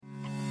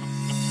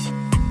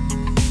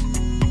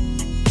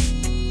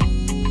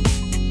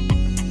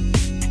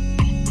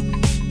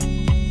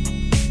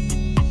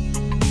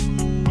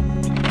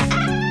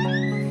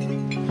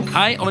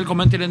Hei og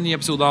velkommen til en ny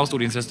episode av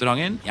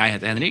Stortingsrestauranten. Jeg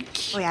heter Henrik.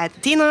 Og jeg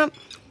heter Tina.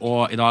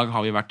 Og i dag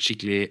har vi vært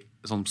skikkelig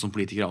sånn som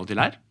politikere av og til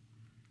er.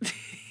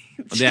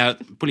 Og det er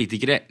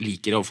politikere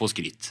liker å få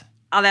skryt.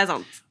 Ja, det er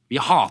sant.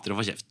 Vi hater å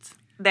få kjeft.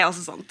 Det er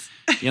også sant.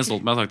 Jens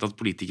Stoltenberg har sagt at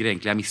politikere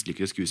egentlig er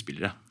mislykkede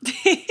skuespillere.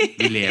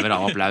 Vi lever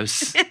av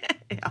applaus.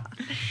 Ja.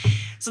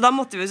 Så da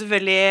måtte vi jo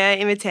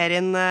selvfølgelig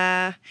invitere inn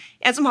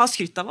en som har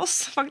skrytt av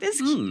oss, faktisk.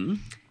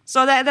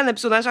 Så denne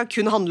episoden her skal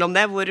kun handle om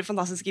det, hvor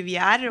fantastiske vi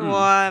er.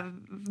 Og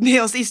med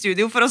oss i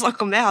studio for å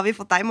snakke om det har vi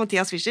fått deg,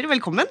 Mathias Fischer.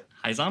 Velkommen.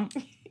 Hei sann.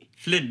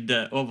 Flydd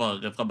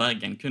over fra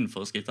Bergen kun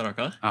for å skryte av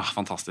dere. Ja,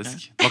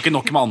 fantastisk. Det var ikke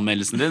nok med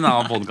anmeldelsen din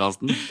av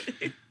podcasten.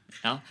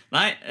 Ja.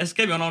 Nei, jeg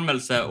skrev jo en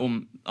anmeldelse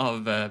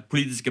av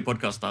politiske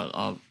podcaster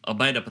av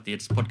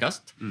Arbeiderpartiets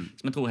podcast,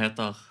 som jeg tror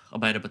heter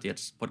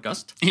Arbeiderpartiets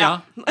podcast. Ja,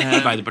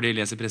 Arbeiderpartiet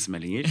leser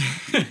pressemeldinger.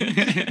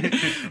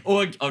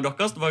 Og av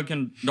deres, det var jo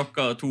kun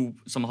dere to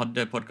som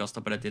hadde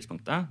podcaster på det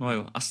tidspunktet. Nå har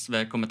jo SV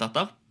kommet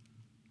etter.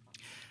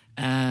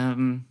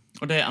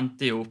 Og det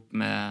endte jo opp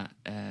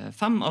med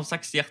 5 av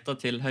 6 hjerter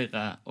til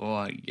Høyre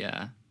og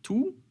 2,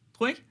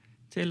 tror jeg,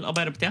 til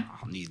Arbeiderpartiet.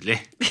 Ja, nydelig.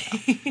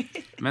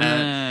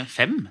 Men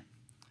 5?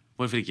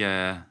 Hvorfor ikke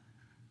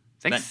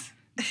 6?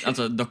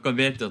 Altså, dere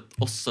vet jo at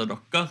også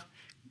dere,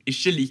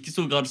 ikke like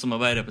stor grad som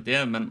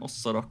Arbeiderpartiet, men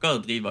også dere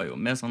driver jo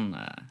med sånn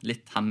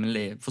litt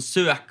hemmelig,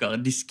 forsøker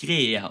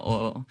diskret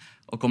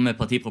å komme med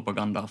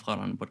partipropaganda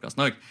fra denne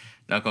podcasten også.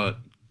 Dere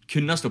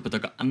kunne sluppet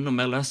dere enda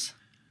mer løs.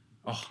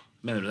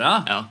 Mener du det?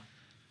 Ja.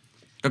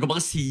 Dere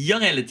bare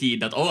sier hele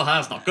tiden at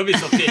her snakker vi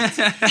så fritt.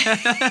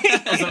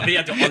 Og så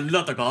vet jo alle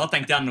at dere har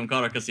tenkt gjennom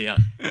hva dere sier.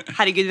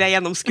 Herregud, vi er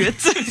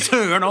gjennomskuet.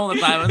 Søren nå,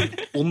 dette er jo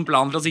en ond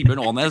plan fra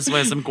Sigbjørn Aanes og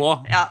SMK.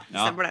 Ja,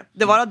 stemmer det.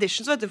 Det var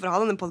auditions for å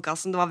ha denne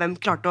podcasten. Det var hvem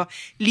klarte å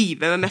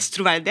lyve med mest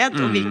troverdighet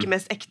og virke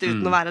mest ekte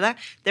uten å være det.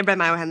 Det ble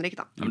meg og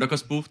Henrik da. Ja, men dere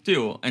spurte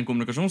jo en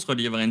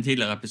kommunikasjonsrådgiver i en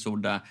tidligere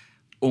episode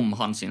om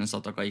han synes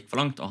at dere gikk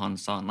for langt, og han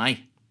sa nei.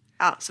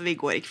 Ja, så vi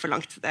går ikke for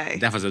langt. Det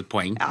er faktisk et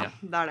poeng. Ja,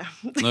 det er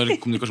det. Når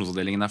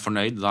kommunikasjonsavdelingen er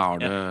fornøyd, da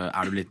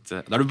er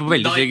du på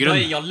veldig trygg grunn.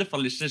 Da er i alle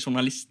fall ikke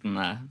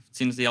journalistene,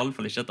 synes i alle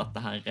fall ikke at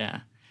dette her er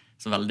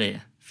så veldig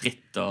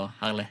fritt og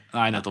herlig.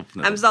 Nei, nettopp.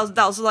 Nei, men det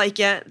er altså da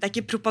ikke, det er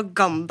ikke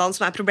propagandaen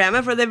som er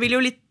problemet, for det vil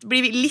jo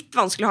bli litt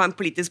vanskelig å ha en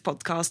politisk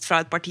podcast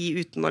fra et parti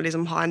uten å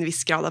liksom ha en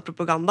viss grad av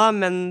propaganda,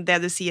 men det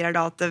du sier er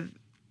da at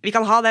vi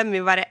kan ha det, men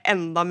vi vil være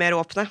enda mer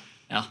åpne.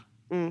 Ja.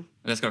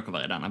 Det skal dere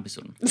være i denne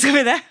episoden. Skal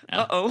vi det?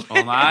 Ja.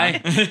 Nei,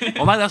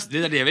 det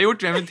er det vi har gjort.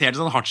 Vi har invitert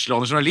en sånn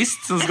hardtslående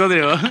journalist som skal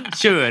drive og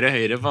kjøre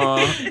Høyre på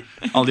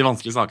alle de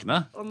vanskelige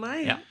sakene. Nei.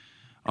 Ja.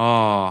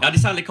 Ja,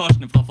 de ser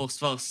lekkasjene fra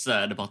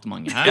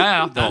Forsvarsdepartementet her.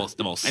 Ja, det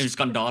var oss. En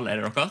skandale,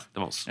 er det dere?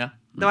 Det var oss. Ja.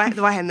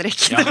 Det var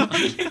Henrik. Ja.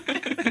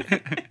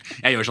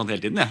 Jeg gjør sånt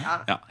hele tiden, jeg.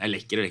 Ja, jeg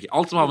lekker.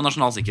 Alt som har med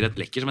nasjonal sikkerhet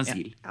lekker som en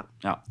sil.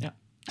 Ja.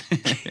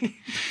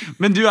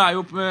 Men du er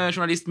jo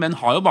journalist, men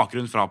har jo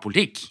bakgrunn fra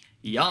politikk.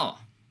 Ja.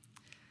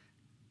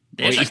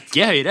 Og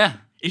ikke Høyre.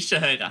 Ikke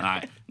Høyre.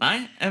 Nei,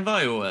 jeg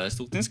var jo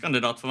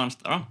stortingskandidat for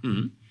Venstre da,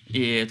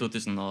 i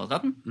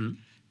 2013.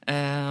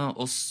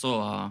 Og så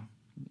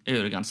er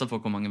jo det grenser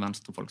for hvor mange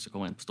venstrefolk som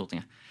kommer inn på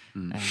Stortinget.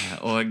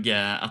 Og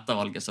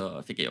etter valget så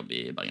fikk jeg jobb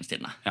i Bergens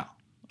Tidende. Ja.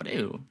 Og det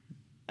er jo,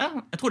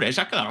 jeg tror det er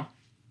kjekkere da.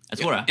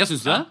 Jeg tror det. Ja,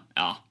 synes du det?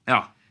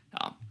 Ja.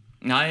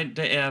 Nei,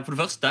 det er for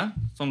det første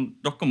sånn,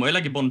 dere må jo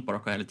legge bånd på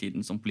dere hele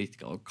tiden som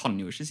politikere og kan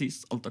jo ikke si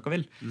alt dere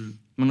vil.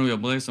 Men nå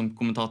jobber jeg som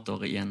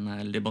kommentator i en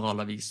liberal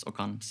avis og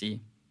kan si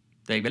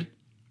det jeg vil.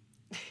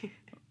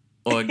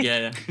 Og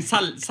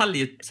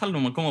selv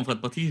når man kommer fra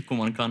et parti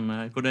hvor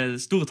det er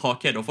stor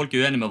trakhet og folk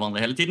er uenige med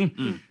hverandre hele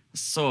tiden,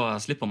 så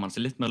slipper man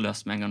seg litt mer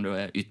løs med en gang du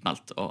er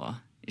utmeldt og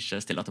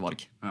ikke stiller til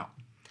valg. Ja.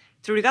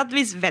 Tror du ikke at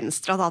hvis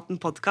Venstre hadde hatt en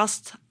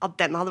podcast, at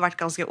den hadde vært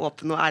ganske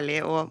åpen og ærlig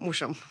og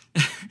morsom?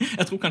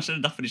 Jeg tror kanskje det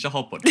er derfor de ikke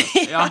har podcast.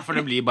 Ja, for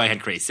det blir bare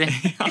helt crazy.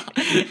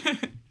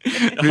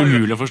 Det blir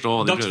umulig å forstå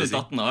hva de prøver å si.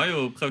 Dagsnytt 18 har jo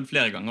prøvd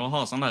flere ganger å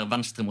ha sånne der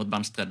venstre mot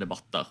venstre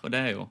debatter, og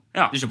det er jo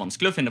Ja. det er ikke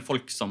vanskelig å finne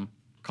folk som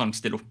kan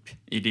stille opp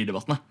i de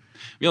debattene.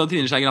 Vi hadde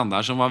Trine Skei Grande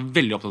her som var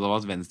veldig opptatt av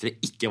at Venstre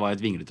ikke var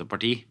et vinglete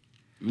parti.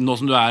 Nå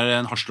som du er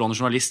en hardtslående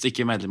journalist og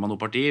ikke medlem av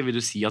noe parti, vil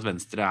du si at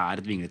Venstre er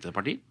et vinglete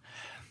parti?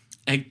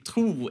 Jeg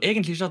tror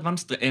egentlig ikke at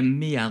Venstre er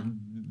mer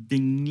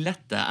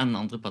vinglete enn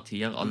andre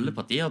partier. Alle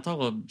partier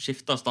tar og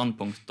skifter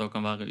standpunkt og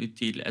kan være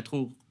utydelige. Jeg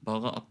tror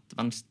bare at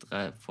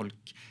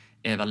venstrefolk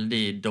er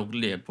veldig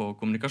dårlige på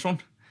kommunikasjon.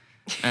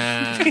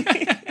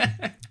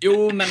 Jo,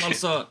 men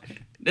altså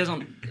det er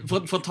sånn,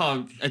 for å ta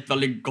et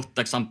veldig godt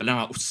eksempel,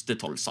 denne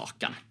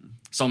ostetoll-saken,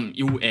 som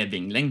jo er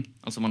vingling.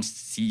 Altså man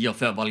sier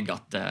før valget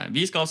at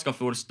vi skal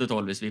avskaffe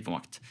ostetoll hvis vi får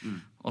makt.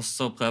 Og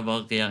så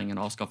prøver regjeringen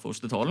å avskaffe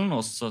ostetollen,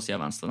 og så sier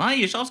Venstre,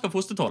 nei, ikke avskaffe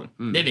ostetollen.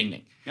 Det er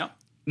vingling. Ja.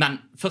 Men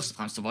først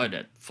og fremst så var jo det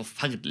et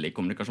forferdelig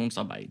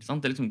kommunikasjonsarbeid.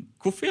 Sant? Det er liksom,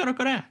 hvorfor gjør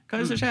dere det? Hva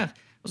er det som skjer?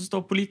 Og så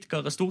står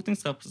politikere,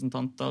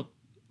 stortingsrepresentanter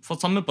for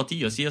samme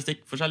parti og sier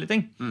stikk forskjellige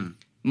ting.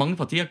 Mange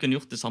partier kunne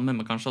gjort det samme,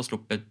 men kanskje har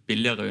sluppet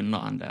billigere unna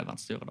enn det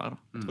Venstre gjør der. Da.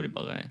 Jeg tror de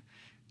har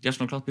ikke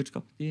noe klart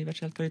budskap. De vet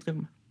ikke helt hva de driver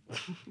med.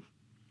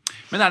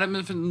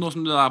 Men nå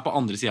som du er på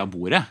andre siden av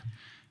bordet,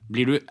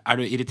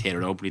 Irriterer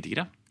du over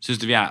politikere? Synes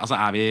du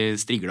er vi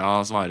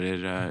strigla,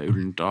 svarer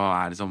ullent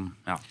og liksom,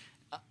 ja.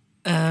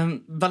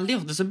 Veldig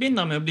ofte så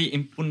begynner jeg med å bli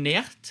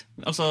imponert.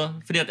 Altså,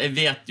 fordi at jeg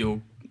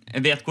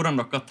vet hvordan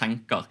dere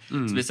tenker.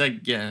 Så hvis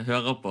jeg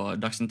hører på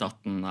Dagsnytt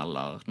 18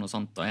 eller noe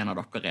sånt, og en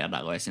av dere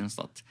der, og jeg synes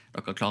at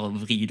dere klarer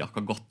å vri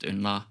dere godt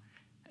unna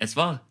et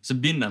svar, så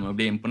begynner jeg med å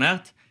bli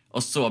imponert,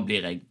 og så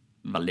blir jeg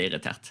veldig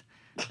irritert.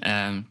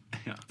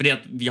 Fordi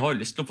at vi har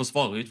jo lyst til å få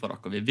svar ut fra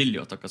dere, vi vil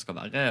jo at dere skal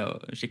være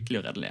skikkelig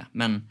og redelige,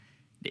 men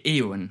det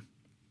jo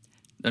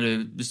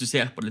hvis du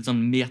ser på litt sånn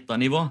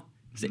metanivå,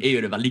 så jo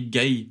det veldig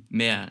gøy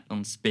med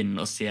en spinn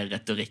og se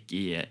retorikk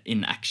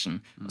in action,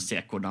 og se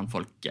hvordan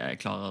folk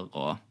klarer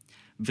å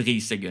vri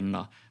seg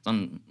unna,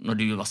 sånn, når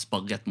du var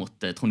sparret mot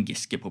Trond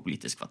Giske på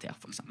Politisk kvarter,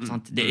 for eksempel,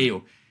 sant? Det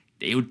jo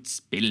et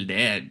spill,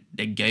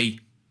 det gøy.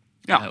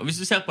 Og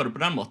hvis du ser på det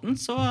på den måten,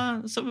 så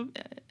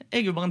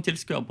jeg jo bare en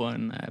tilskuer på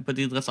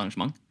et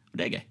idrettsarrangement, og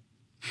det gøy.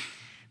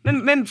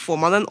 Men får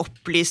man en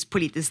opplyst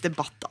politisk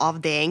debatt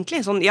av det egentlig?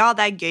 Sånn, ja,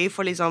 det gøy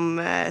for liksom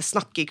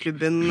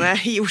snakkeklubben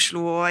i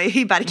Oslo og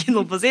i Bergen,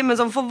 men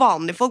sånn for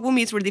vanlige folk, hvor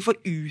mye tror du de får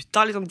ut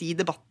av liksom, de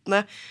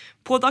debattene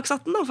på Dags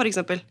 18 da, for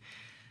eksempel?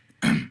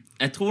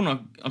 Jeg tror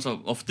nok, altså,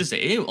 ofte så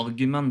jo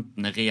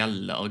argumentene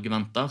reelle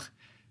argumenter,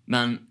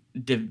 men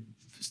det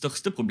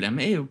største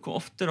problemet jo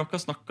hvor ofte dere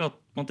snakker på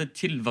en måte,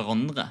 til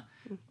hverandre,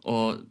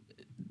 og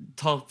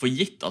tar for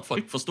gitt at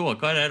folk forstår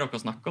hva det dere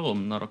snakker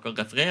om når dere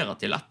refererer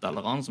til et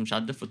eller annet som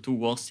skjedde for 2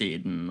 år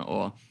siden,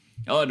 og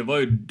ja, det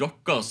var jo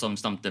dere som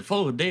stemte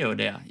for det og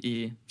det i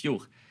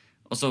fjor.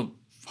 Og så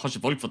har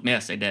ikke folk fått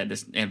med seg det.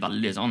 Det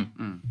veldig sånn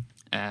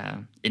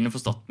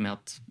innforstått med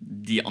at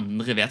de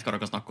andre vet hva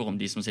dere snakker om,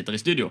 de som sitter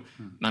i studio,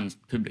 men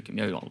publikum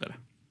gjør jo aldri det.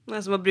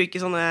 Så man bruker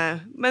sånne,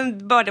 men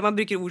bare det man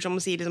bruker ord som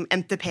å si liksom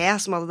NTP,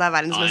 som at det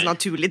verdens mest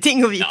naturlige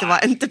ting å vite hva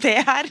NTP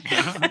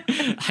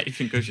Nei, det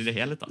funker jo ikke det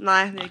hele tatt.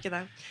 Nei, det gjør ikke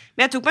det.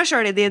 Men jeg tok meg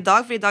selv i det i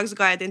dag, for i dag så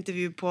ga jeg et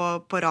intervju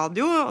på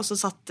radio, og så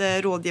satt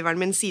rådgiveren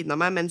min siden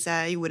av meg mens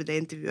jeg gjorde det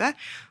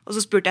intervjuet, og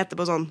så spurte jeg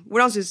etterpå sånn,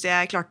 hvordan synes du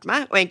jeg klarte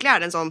meg? Og egentlig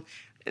det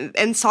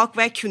en sak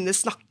hvor jeg kunne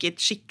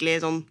snakket skikkelig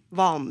sånn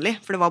vanlig,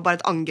 for det var bare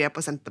et angrep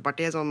på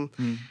Senterpartiet, sånn,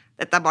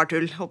 dette bare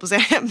tull, håper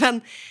jeg å si,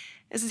 men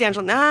så sier han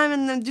sånn, ja,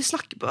 men du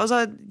snakker på,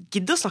 altså,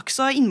 gidd å snakke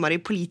så innmari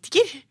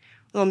politiker.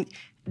 Sånn,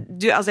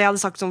 altså jeg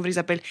hadde sagt sånn for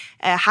eksempel,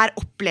 her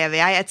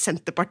opplever jeg et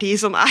Senterparti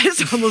som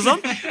sånn og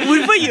sånn.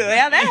 Hvorfor gjør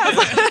jeg det?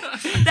 Altså,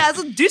 det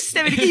så dust,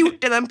 jeg ville ikke gjort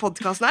det i den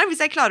podcasten her,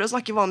 hvis jeg klarer å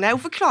snakke vanlig.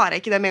 Hvorfor klarer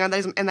jeg ikke det med en gang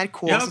det liksom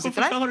NRK som sitter der? Ja,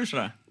 hvorfor klarer du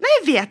ikke det? Nei,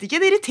 jeg vet ikke,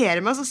 det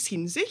irriterer meg så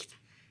sinnssykt.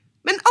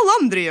 Men alle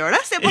andre gjør det,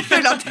 så jeg bare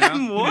føler at jeg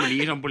må. Du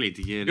blir sånn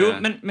politiker. Jo,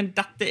 men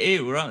dette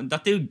jo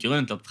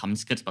grunnen til at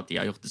Fremskrittspartiet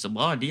har gjort det så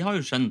bra. De har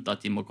jo skjønt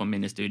at de må komme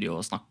inn i studio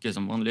og snakke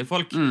som vanlige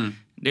folk.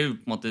 Det jo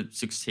på en måte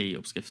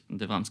suksessoppskriften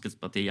til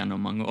Fremskrittspartiet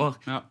gjennom mange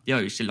år. Ja. De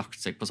har jo ikke lagt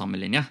seg på samme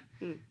linje.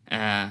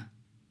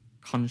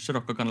 Kanskje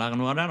dere kan lære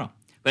noe av det da?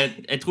 For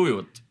jeg tror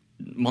jo at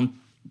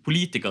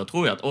politikere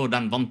tror jo at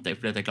den vant jeg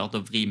fordi jeg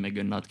klarte å vri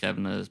meg unna et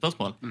krevende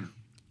spørsmål.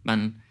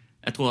 Men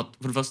jeg tror at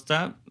for det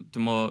første,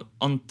 du må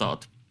anta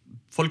at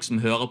folk som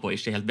hører på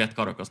ikke helt vet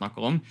hva dere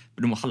snakker om,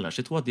 men du må heller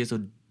ikke tro at de så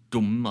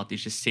dumme at de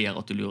ikke ser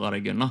at du lurer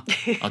deg unna,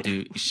 at du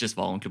ikke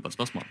svarer ordentlig på et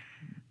spørsmål.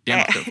 Det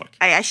nok folk.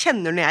 Jeg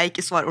kjenner når jeg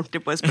ikke svarer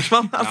ordentlig på et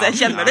spørsmål. Altså, jeg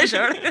kjenner det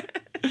selv.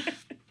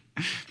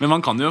 Men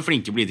man kan jo,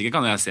 flinke politikere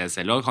kan jo jeg se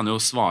selv, og kan jo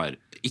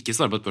ikke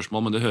svare på et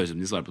spørsmål, men det høres ut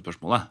som de svarer på et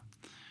spørsmålet.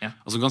 Ja.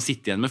 Altså, du kan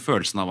sitte igjen med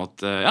følelsen av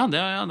at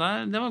det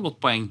var et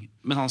godt poeng,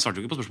 men han svarte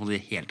jo ikke på spørsmålet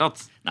i det hele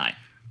tatt. Nei.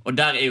 Og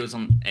der jo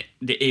sånn,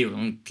 det jo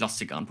sånn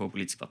klassikeren på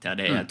Politisk kvarter,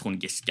 det Trond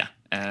Giske.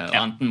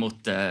 Enten mot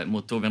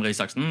Torbjørn Røe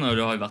Isaksen, og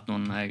det har jo vært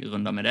noen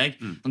runder med deg,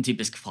 sånn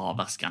typisk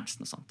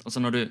fraværsgrensen og sånt.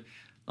 Altså når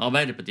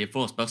Arbeiderpartiet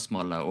får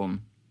spørsmålet om,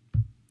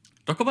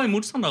 dere var jo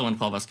motstandere av en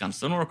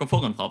fraværsgrense, og nå dere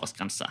får en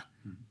fraværsgrense.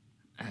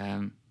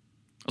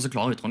 Og så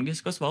klarer jo Trond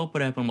Giske å svare på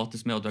det på en måte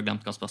som gjør at du har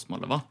glemt hva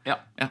spørsmålet var. Ja.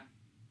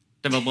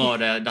 Det var bra,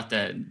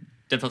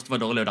 det første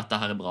var dårlig, og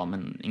dette her bra,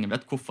 men ingen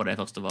vet hvorfor det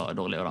første var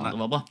dårlig, og det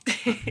andre var bra.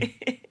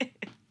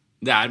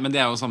 Men det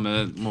jo samme,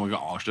 må vi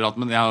avsløre,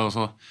 men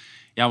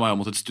jeg var jo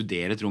måttet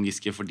studere Trond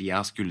Giske fordi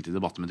jeg skulle til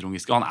debatten med Trond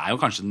Giske, og han jo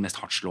kanskje den mest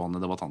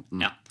hardtslående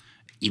debattanten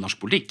i norsk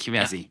politikk,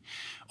 vil jeg si.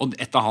 Og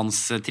et av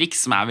hans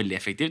triks som veldig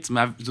effektivt,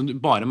 som du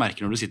bare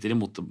merker når du sitter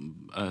imot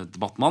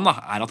debatten med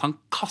han, at han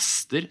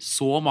kaster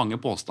så mange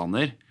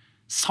påstander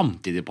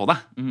samtidig på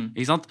det.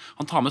 Ikke sant?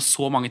 Han tar med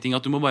så mange ting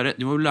at du må lære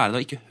deg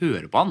å ikke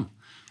høre på han,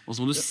 og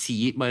så må du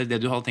si bare det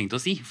du hadde tenkt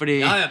å si.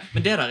 Fordi... Ja,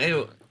 men det der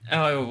jo, jeg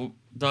har jo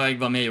da jeg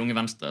var med i Unge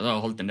Venstre, da har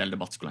jeg holdt en del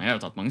debattskoler. Jeg har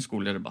jo tatt mange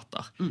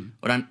skoledebatter.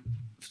 Og den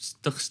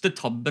største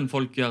tabben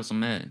folk gjør,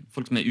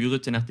 folk som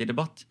urutinerte i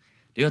debatt,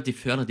 det jo at de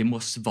føler at de må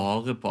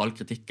svare på all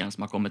kritikken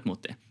som har kommet mot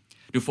dem.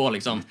 Du får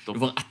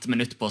 1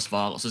 minutt på å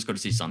svare, og så skal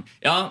du si sånn,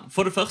 ja,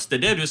 for det første,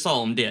 det du sa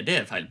om det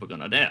feil på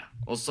grunn av det.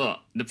 Og så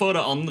for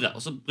det andre,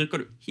 og så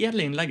bruker du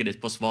hele innlegget ditt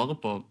på å svare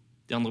på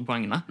de andre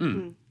poengene.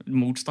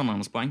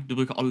 Motstandernes poeng. Du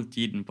bruker all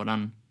tiden på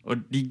den.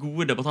 Og de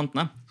gode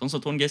debattantene, sånn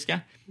som Trond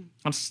Giske,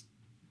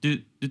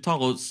 du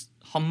tar og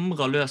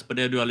hamrer løs på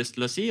det du har lyst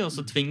til å si, og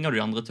så tvinger du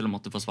de andre til å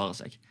måtte forsvare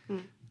seg.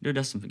 Det er jo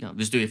det som fungerer.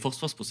 Hvis du er i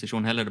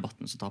forsvarsposisjon hele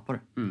debatten, så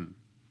taper du.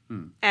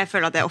 Jeg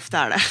føler at jeg ofte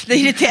er det. Det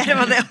irriterer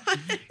meg det.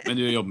 Men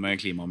du jobber med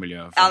klima og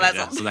miljø, Ja, det er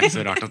sant. så det er ikke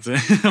så rart at du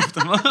ofte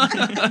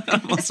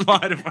må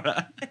svare for det.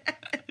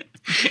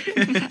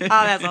 Ja,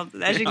 det er sant.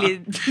 Det er skikkelig...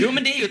 Jo,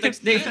 men det er jo et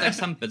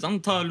eksempel.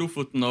 Sånn. Ta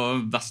Lofoten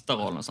og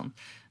Vesterålen og sånn.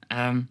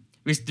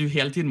 Hvis du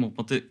hele tiden må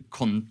på en måte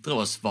kontre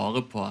og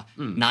svare på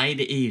nei,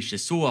 det er ikke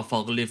så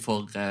farlig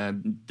for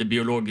det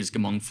biologiske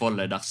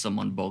mangfoldet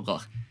dersom man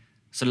borer,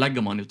 så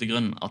legger man jo til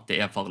grunn at det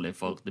er farlig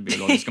for det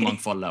biologiske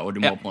mangfoldet, og du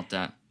må på en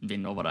måte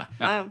vinne over det.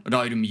 Og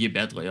da er det mye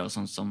bedre å gjøre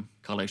sånn som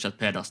Karl Eirik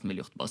Schjøtt-Pedersen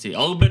vil gjort. Bare si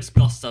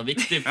arbeidsplasser,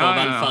 viktig for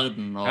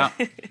velferden.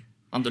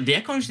 Og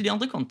det kan jo ikke de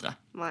andre kontre.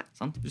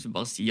 Sant? Hvis du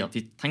bare sier at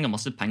vi trenger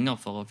masse penger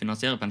for å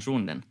finansiere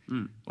pensjonen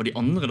din, og de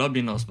andre da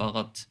begynner å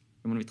svare at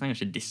men vi trenger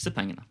ikke disse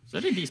pengene. Så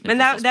er det de som men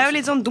det er jo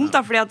litt sånn dumt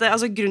da, fordi at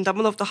altså, grunnen til at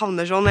man ofte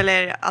havner sånn,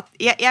 eller at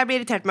jeg blir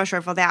irritert meg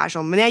selv for at jeg er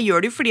sånn, men jeg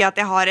gjør det jo fordi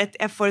at jeg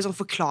får et sånn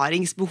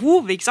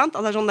forklaringsbehov, ikke sant?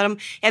 At det er sånn der,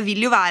 jeg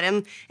vil jo være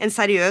en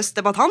seriøs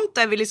debattant,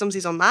 og jeg vil liksom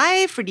si sånn,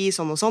 nei, fordi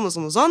sånn og sånn og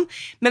sånn og sånn,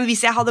 men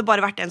hvis jeg hadde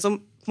bare vært en som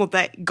på en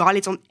måte ga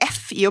litt sånn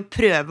F i å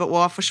prøve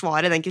å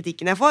forsvare den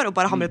kritikken jeg får, og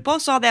bare hamlet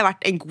på, så hadde jeg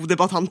vært en god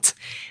debattant.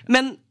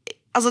 Men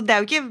altså, det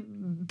er jo ikke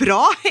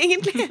bra,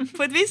 egentlig,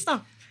 på et vis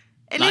da.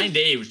 Eller? Nei,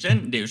 det er jo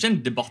ikke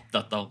en debatt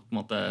etter på en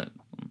måte,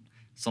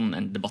 sånn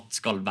en debatt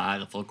skal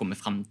være for å komme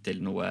frem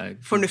til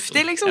noe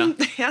fornuftig, liksom.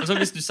 Ja. Altså,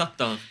 hvis du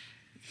setter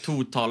 2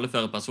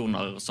 taleføre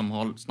personer som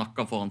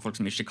snakker foran folk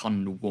som ikke kan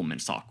noe om en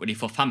sak, og de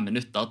får 5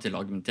 minutter til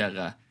å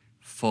argumentere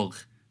for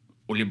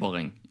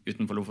oljeboring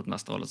utenfor Lofoten,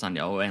 Vesterålen og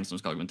Senja, og en som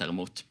skal argumentere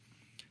mot.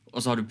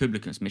 Og så har du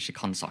publikum som ikke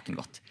kan saken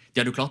godt.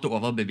 De hadde jo klart å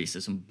overbevise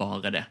som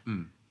bare det.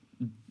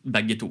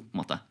 Begge to, på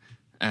en måte.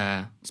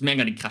 Så med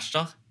en gang de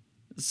krasjer,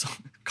 så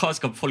hva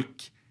skal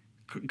folk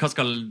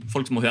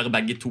som må høre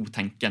begge to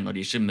tenke når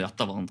de ikke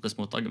møter hverandres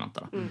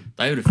motargumenter da? Da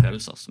er jo det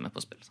følelser som er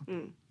på spill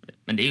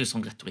men det er jo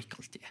sånn retorikk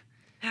alltid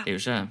det er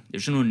jo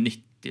ikke noe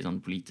nytt i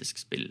sånn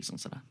politisk spill sånn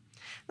som det.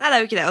 Nei, det er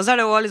jo ikke det. Og så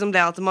er det også liksom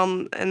det at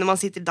når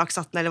man sitter i Dags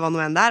 18 eller hva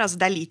noe enn der, altså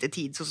det er lite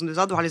tid, sånn som du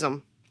sa, du har liksom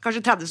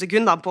kanskje 30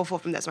 sekunder på å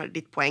få frem det som er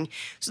ditt poeng,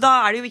 så da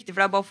er det jo viktig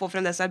for deg bare å få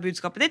frem det som er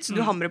budskapet ditt, så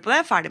du hamrer på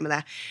det, ferdig med det.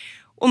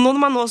 Og når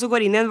man også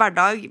går inn i en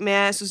hverdag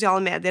med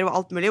sosiale medier og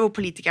alt mulig, hvor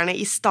politikerne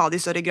i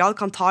stadig større grad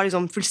kan ta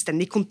liksom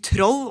fullstendig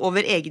kontroll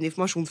over egen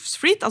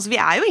informasjonsflyt, altså vi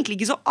er jo egentlig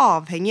ikke så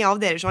avhengige av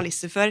dere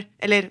journalister før,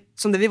 eller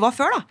som det vi var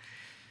før da.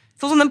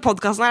 Sånn som den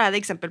podcasten her er et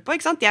eksempel på,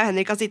 ikke sant? Jeg og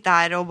Henrik kan sitte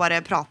her og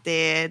bare prate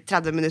i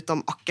 30 minutter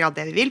om akkurat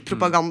det vi vil,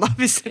 propaganda,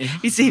 hvis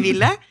vi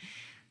vil det.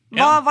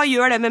 Hva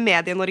gjør det med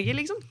Medie-Norge,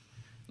 liksom?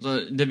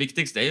 Så det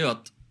viktigste er jo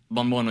at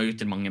man må nå ut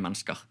til mange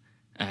mennesker.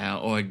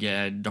 Og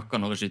dere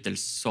når ikke ut til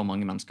så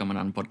mange mennesker med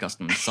denne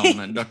podcasten som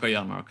dere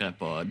gjør når dere er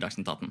på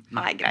Dagsnytt 18.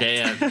 Nei,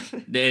 greit.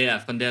 Det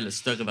er fremdeles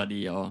større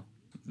verdi å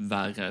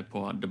være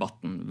på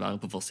debatten, være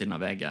på forsiden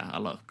av VG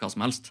eller hva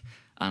som helst,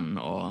 enn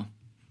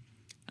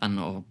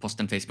å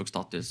poste en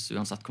Facebook-status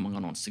uansett hvor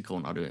mange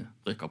annonsekroner du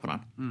bruker på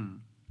den.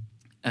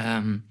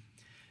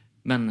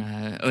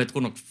 Og jeg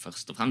tror nok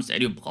først og fremst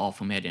er det jo bra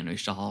for mediene å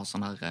ikke ha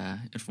sånn her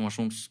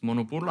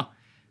informasjonsmonopol da.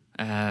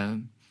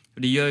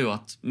 Det gjør jo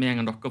at med en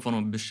gang dere får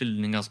noen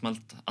beskyldninger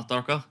smelt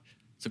etter dere,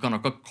 så kan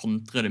dere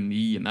kontre det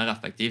mye mer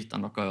effektivt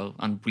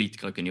enn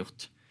politikere kunne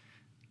gjort,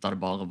 der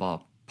det bare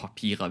var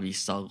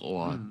papiraviser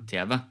og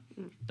TV.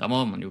 Der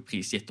var man jo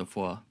prisgitt å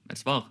få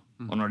et svar.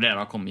 Og når det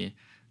da kom i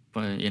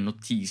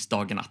notis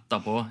dagen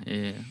etterpå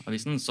i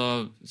avisen,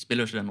 så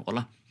spiller jo ikke det en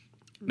rolle.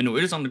 Men nå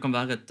er det sånn det kan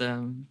være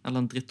eller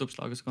en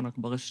drittoppslag, så kan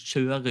dere bare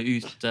kjøre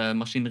ut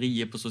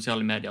maskineriet på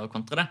sosiale medier og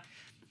kontre det.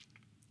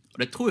 Og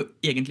det tror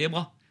jeg egentlig er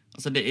bra.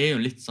 Altså det er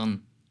jo litt sånn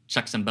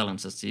checks and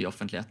balances i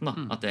offentligheten da,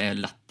 at det er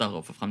lettere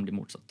å få frem de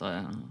motsatte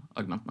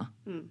argumentene,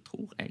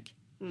 tror jeg.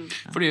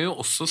 For det er jo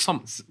også,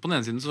 på den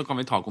ene siden så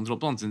kan vi ta kontroll,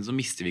 på den andre siden så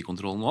mister vi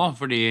kontrollen også,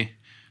 fordi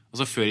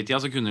altså før i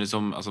tida så kunne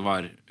liksom,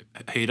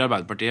 Høyre,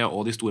 Arbeiderpartiet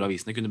og de store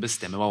avisene kunne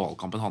bestemme hva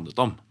valgkampen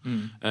handlet om.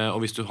 Og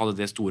hvis du hadde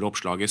det store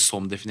oppslaget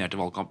som definerte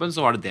valgkampen,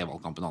 så var det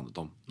valgkampen handlet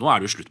om. Nå er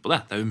det jo slutt på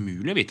det. Det er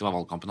umulig å vite hva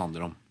valgkampen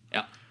handler om.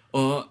 Ja.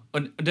 Og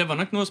det var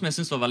nok noe som jeg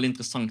synes var veldig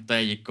interessant da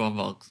jeg gikk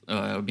over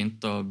og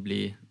begynte å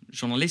bli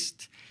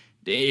journalist.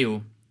 Det er jo,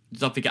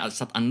 da fikk jeg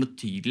sett enda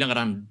tydeligere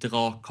den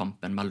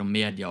dragkampen mellom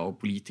media og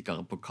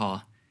politikere på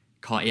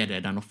hva er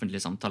det den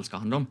offentlige samtalen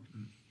skal handle om.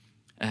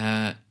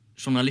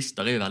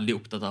 Journalister er jo veldig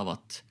opptatt av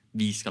at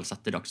vi skal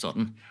sette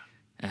dagsorden.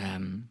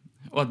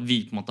 Og at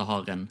vi på en måte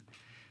har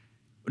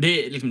og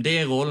det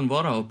er rollen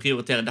vår da, å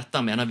prioritere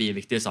dette mener vi er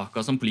viktige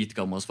saker som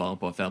politikere må svare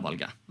på før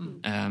valget.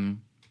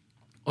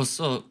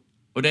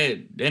 Og det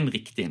er en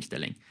riktig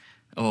innstilling.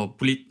 Og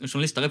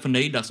journalister er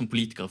fornøyde som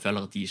politikere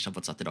føler at de ikke har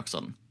fått sett i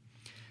dagsorden.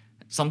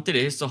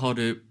 Samtidig så har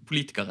du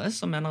politikere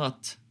som mener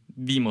at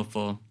vi må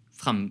få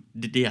frem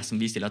det som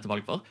vi stiller til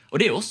valg for.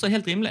 Og det er også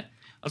helt rimelig.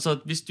 Altså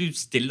at hvis du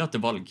stiller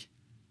til valg,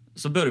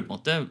 så bør du på en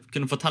måte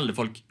kunne fortelle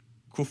folk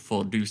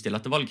hvorfor du stiller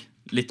til valg,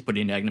 litt på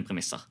dine egne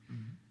premisser.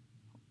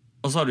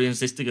 Og så har du den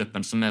siste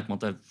gruppen som er på en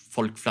måte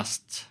folk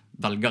flest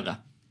velgere,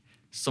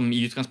 som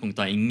i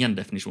utgangspunktet har ingen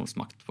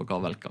definisjonsmakt på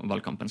hva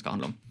valgkampen skal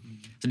handle om.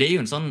 Så det er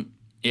jo en sånn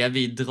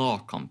evig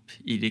dragkamp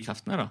i de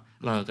kreftene da,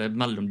 eller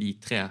mellom de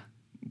tre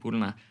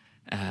polene.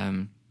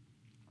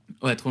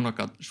 Og jeg tror nok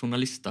at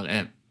journalister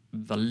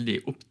veldig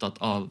opptatt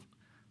av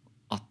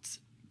at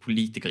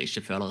politikere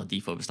ikke føler at de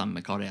får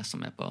bestemme hva det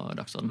som på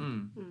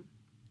dagsordenen.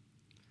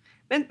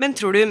 Men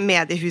tror du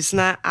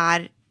mediehusene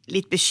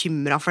litt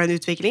bekymret for den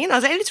utviklingen?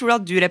 Altså, eller tror du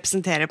at du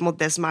representerer på en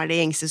måte det som det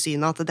gjengse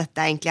synet, at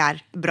dette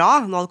egentlig bra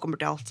når alt kommer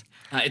til alt?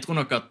 Jeg tror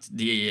nok at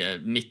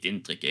mitt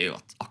inntrykk jo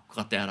at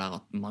akkurat det der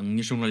at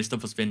mange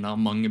journalister forsvinner,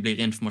 mange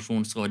blir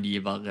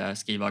informasjonsrådgiver,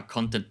 skriver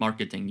content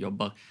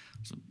marketing-jobber,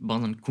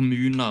 bare sånn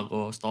kommuner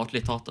og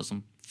statlige etater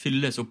som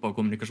fylles opp av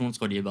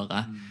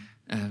kommunikasjonsrådgivere,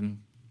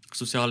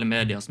 sosiale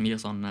medier som gir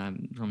sånn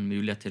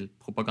mulighet til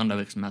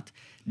propagandavirksomhet.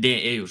 Det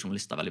jo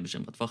journalister veldig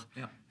bekymret for.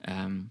 Ja.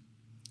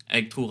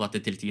 Jeg tror at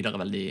det til tider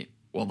veldig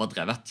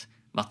overdrevet,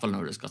 i hvert fall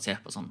når du skal se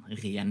på sånn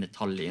rene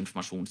tall i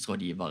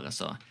informasjonsrådgivere,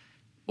 så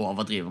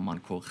overdriver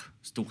man hvor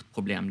stort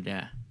problem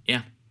det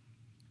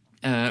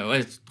og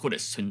jeg tror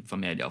det sunt for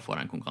media å få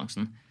den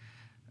konkurransen.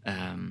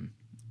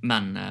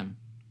 Men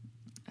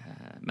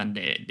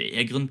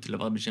det grunn til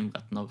å være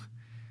bekymret når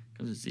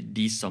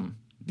de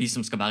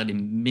som skal være de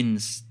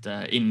minst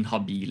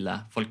inhabile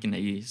folkene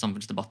i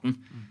samfunnsdebatten,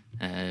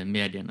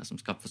 mediene som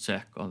skal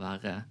forsøke å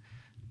være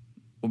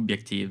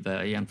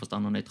objektive i en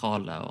forstand og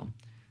nøytrale og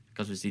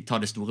ta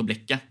det store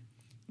blikket.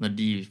 Når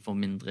de får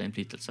mindre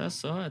innflytelse,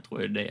 så jeg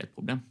tror det et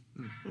problem.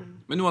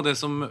 Men noe av det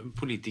som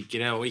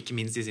politikere og ikke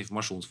minst disse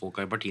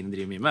informasjonsfolka i partiene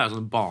driver mye med,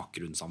 sånne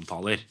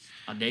bakgrunnssamtaler.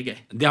 Ja, det gøy.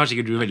 Det har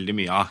sikkert du veldig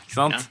mye av, ikke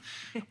sant?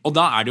 Ja. Og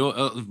da det jo,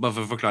 bare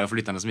for å forklare for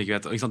lytterne som ikke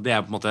vet, ikke sant? Det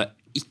på en måte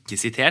ikke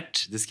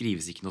sitert, det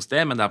skrives ikke noe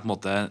sted, men det på en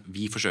måte,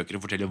 vi forsøker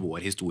å fortelle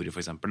vår historie,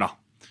 for eksempel, da.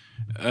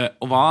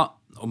 Og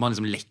man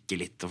liksom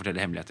lekker litt og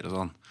forteller hemmeligheter og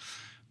sånn.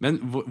 Men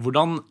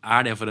hvordan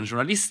det for en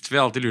journalist? For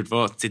jeg har alltid lurt på,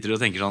 sitter du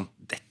og tenker sånn,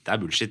 dette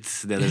bullshit,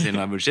 det dere sier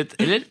nå bullshit,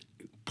 eller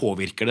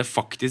påvirker det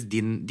faktisk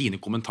dine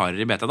kommentarer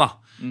i BT da?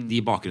 De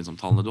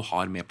bakgrunnssamtalene du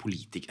har med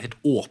politikere, helt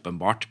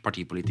åpenbart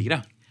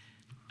partipolitikere?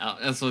 Ja,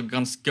 altså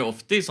ganske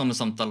ofte i sånne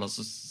samtaler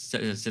så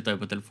sitter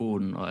jeg på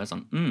telefonen og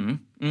sånn,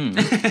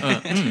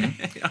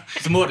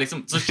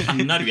 Så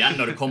kjenner du igjen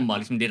når det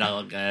kommer liksom, de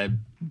der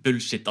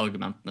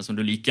bullshit-argumentene som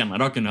du like gjerne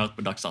da kunne hørt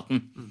på Dags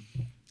 18.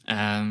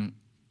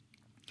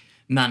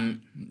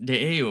 Men det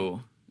jo,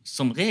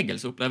 som regel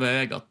så opplever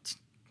jeg at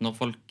når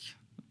folk,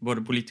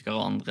 både politikere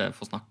og andre,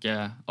 får snakke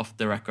off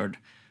the record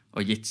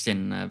og gitt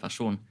sin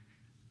versjon,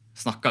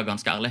 snakker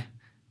ganske ærlig.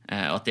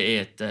 At det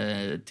et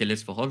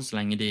tillitsforhold så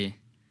lenge de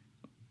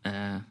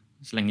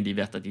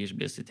vet at de ikke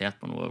blir sitert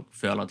på noe og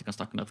føler at de kan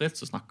snakke mer fritt,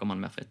 så snakker man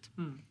mer fritt.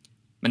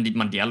 Men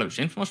man deler jo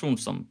ikke informasjon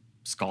som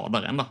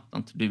skader en da.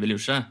 Du vil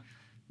jo ikke,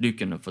 du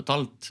kunne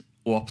fortalt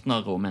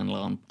åpnere om en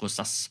eller annen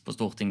prosess på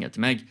Stortinget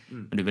til meg,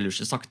 men du ville jo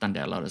ikke sagt en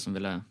del av det som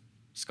ville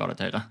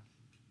skadet Høyre.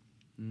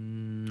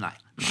 Nei.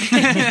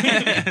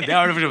 Det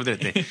har du for så vidt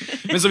rett i.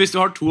 Men så hvis du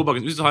har en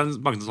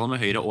bakgrunnssamtale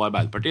med Høyre og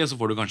Arbeiderpartiet, så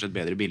får du kanskje et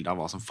bedre bilde av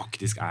hva som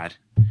faktisk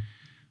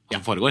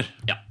som foregår.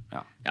 Ja.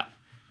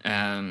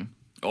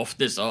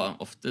 Ofte så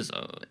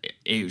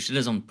jo ikke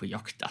det sånn på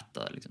jakt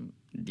etter liksom,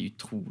 de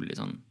utrolig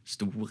sånn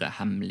store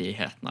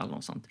hemmelighetene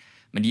eller noe sånt.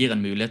 Men det gir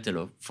en mulighet til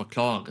å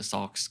forklare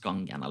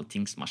saksgangen eller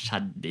ting som har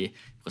skjedd i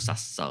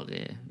prosesser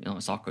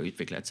når saker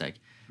utviklet seg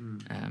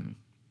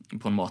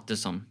på en måte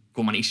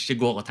hvor man ikke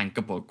går og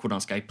tenker på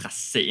hvordan skal jeg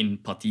presse inn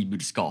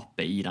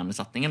partibudskapet i denne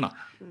setningen da.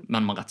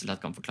 Men man rett og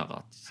slett kan forklare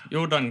at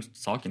jo, den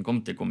saken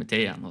kom til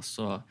komiteen og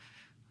så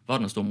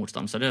var det en stor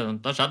motstand, så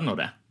da skjedde noe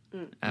det.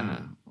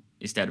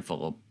 I stedet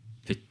for å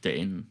putte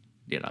inn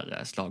de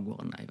der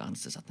slagordene i hver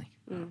eneste setning.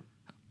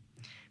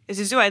 Jeg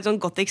synes jo et sånn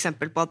godt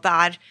eksempel på at det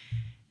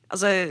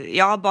altså,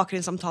 ja,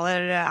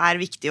 bakgrunnssamtaler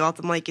viktig, og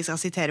at man ikke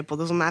skal sitere på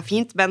det som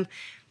fint, men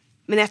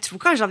jeg tror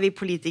kanskje at vi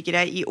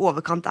politikere i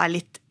overkant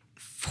litt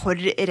for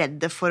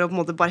redde for å på en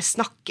måte bare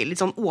snakke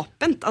litt sånn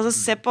åpent. Altså,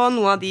 se på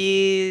noen av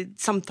de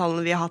samtalene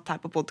vi har hatt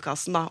her på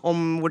podcasten da,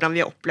 om hvordan vi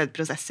har opplevd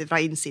prosesser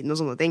fra innsiden og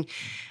sånne ting.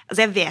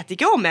 Altså, jeg vet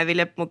ikke om jeg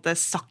ville på en måte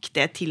sagt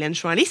det til en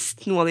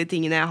journalist, noen av de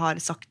tingene jeg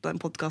har sagt på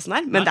den podcasten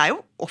her, men det jo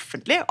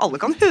offentlig,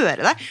 alle kan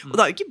høre det, og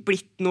det har jo ikke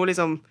blitt noe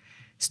liksom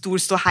stor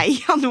ståhei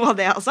av noe av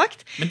det jeg har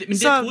sagt. Men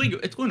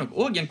jeg tror nok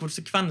også en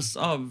konsekvens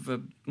av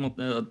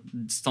at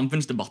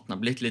samfunnsdebatten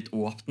har blitt litt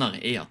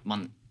åpnere at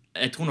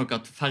jeg tror nok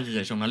at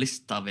færre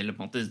journalister ville på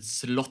en måte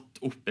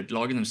slått opp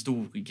laget en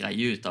stor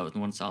greie ut av at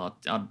noen sa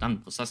at ja, den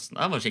prosessen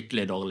der var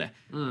skikkelig dårlig,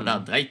 og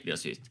der dreit vi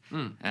oss ut.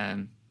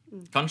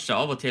 Kanskje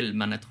av og til,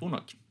 men jeg tror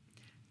nok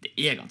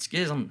det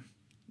ganske sånn,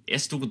 det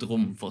stort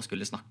rom for å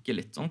skulle snakke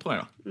litt sånn, tror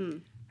jeg da.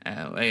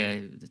 Og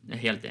jeg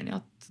helt enig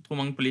at jeg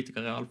tror mange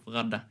politikere alt for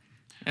redde.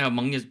 Jeg har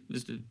mange,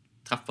 hvis du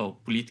treffer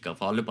politikere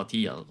fra alle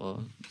partier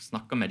og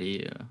snakker med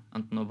de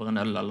enten over en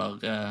øl eller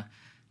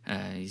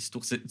i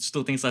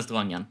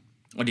stortingsrestauranten,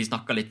 og de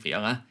snakker litt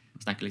friere,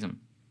 så tenker jeg liksom,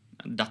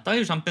 dette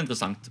jo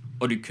kjempeinteressant,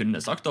 og du kunne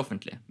sagt det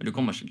offentlig, men du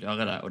kommer ikke til å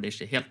gjøre det, og det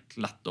ikke helt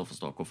lett å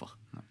forstå hvorfor.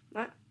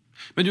 Nei.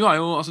 Men du er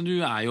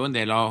jo en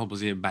del av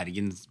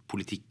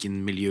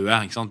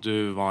Bergenspolitikken-miljøet, ikke sant?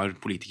 Du var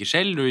politiker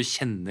selv, du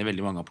kjenner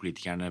veldig mange av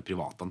politikerne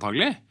privat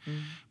antagelig.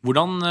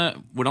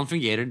 Hvordan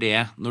fungerer det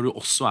når du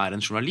også er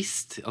en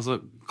journalist? Altså,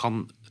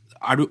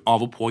 er du av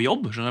og på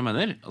jobb, skjønner du hva jeg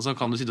mener? Altså,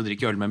 kan du sitte og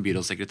drikke øl med en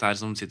byrådssekretær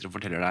som sitter og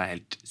forteller deg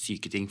helt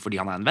syke ting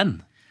fordi han er en venn?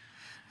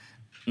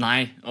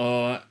 Nei,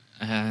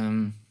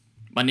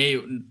 man er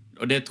jo,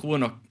 og det tror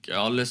jeg nok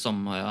alle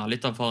som har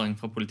litt erfaring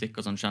fra politikk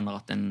og sånn,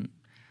 skjønner at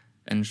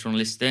en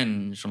journalist er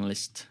en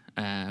journalist,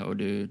 og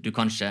du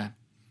kanskje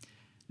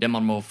det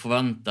man må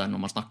forvente når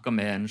man snakker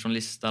med en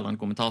journalist eller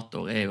en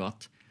kommentator er jo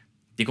at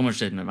de kommer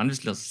ikke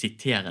nødvendigvis til å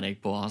sitere deg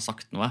på å ha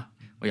sagt noe,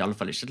 og i alle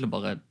fall ikke til å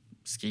bare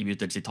skrive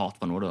ut et sitat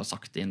på noe du har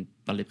sagt i en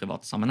veldig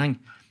privat sammenheng.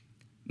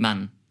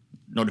 Men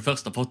når du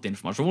først har fått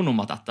informasjon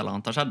om at et eller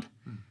annet har skjedd,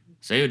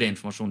 så er jo det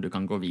informasjon du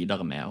kan gå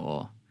videre med og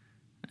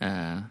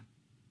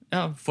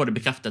få det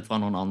bekreftet fra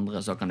noen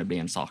andre, så kan det bli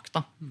en sak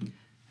da.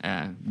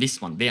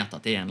 Hvis man vet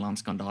at det er en eller annen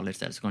skandale i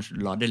sted, så kan ikke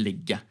du la det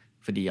ligge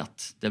fordi at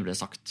det ble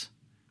sagt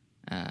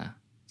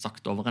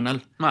over en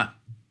øl. Nei.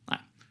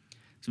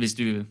 Så hvis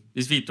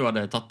vi to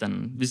hadde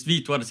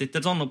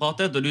sittet sånn og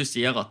pratet, og du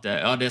sier at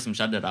det som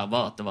skjedde der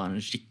var at det var en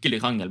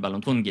skikkelig krangel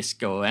mellom Trond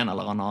Giske og en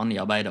eller annen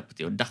i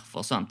Arbeiderpartiet, og derfor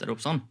så endte det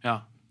opp sånn.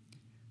 Ja.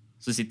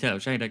 Så siterer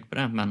jo ikke jeg deg på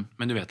det, men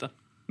du vet det.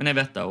 Men jeg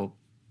vet det, og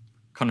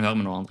kan høre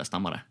med noen andre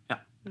stemmer det.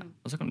 Ja.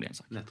 Og så kan det bli en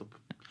sak. Nettopp.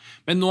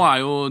 Men du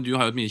har jo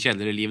et mye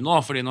kjedeligere liv nå,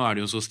 fordi nå er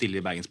det jo så stille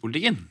i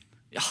Bergenspolitikken.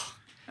 Ja.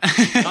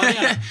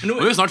 Nå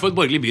må vi jo snart få et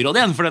borgerlig byråd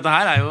igjen, for dette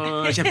her er jo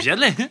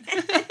kjempekjedelig.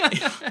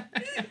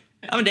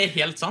 Ja, men det er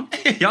helt sant.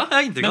 Ja, jeg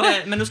har inntrykk av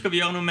det. Men nå skal vi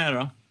gjøre noe med det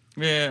da.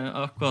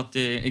 Akkurat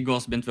i går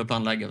så begynte vi å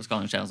planlegge og skal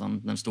arrangere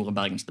den store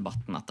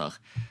Bergensdebatten etter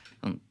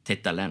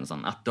tittelen,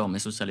 1 år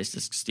med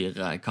sosialistisk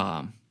styre, hva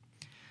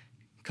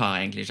har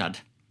egentlig skjedd?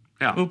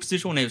 Ja.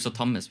 Opposisjonen er jo så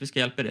tamme, så vi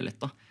skal hjelpe det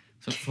litt da.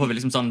 Så får vi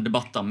liksom sånne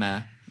debatter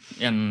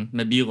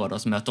med byråder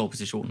som møter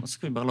opposisjonen, og så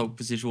skal vi bare la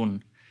opposisjonen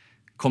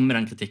komme med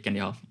den kritikken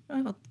de har. Det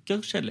har vært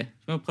gørrkjedelig.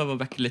 Vi må prøve å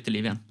vekke litt til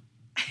liv igjen.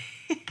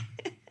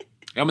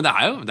 Ja, men det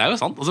er jo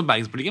sant. Altså,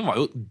 Bergenspolitikken var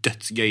jo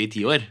dødsgøy i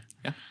 10 år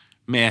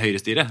med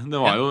Høyre-styre. Det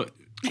var jo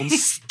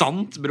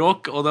konstant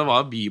bråk, og det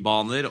var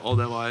bybaner, og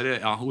det var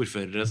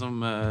ordførere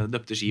som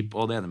døpte skip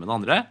og det ene med det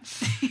andre.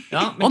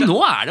 Ja, og nå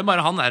er det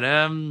bare han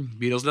der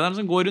byrådslederen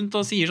som går rundt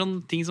og sier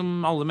sånne ting som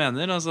alle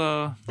mener.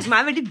 Altså. Som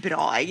er veldig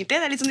bra, egentlig. Det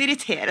er litt sånn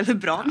irriterende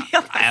bra. Nei,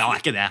 han er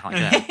ikke det.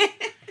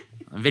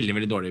 Veldig,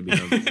 veldig dårlig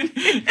byråd.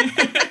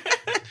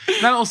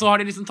 Nei, og så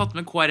har de liksom tatt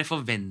med KrF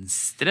og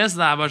Venstre, så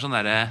det er bare sånn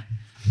der,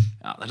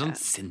 det er sånn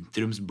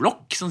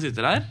sentrumsblokk som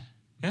sitter der.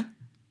 Ja.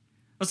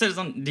 Og så er det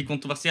sånn, de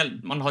kontroversielle,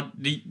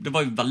 det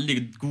var jo veldig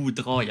god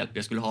drahjelp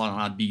jeg skulle ha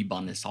denne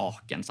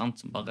bybanesaken, sant?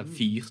 Som bare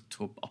fyrte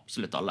opp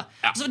absolutt alle.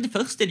 Ja. Så det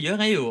første de gjør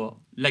er jo å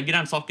legge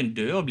den saken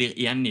død og blir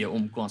enige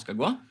om hvor han skal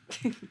gå.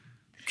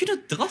 Kunne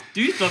dratt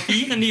ut hver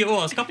 4-9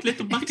 år og skapt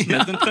litt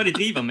oppmerksomhet om hva de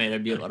driver med i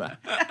det byrådet.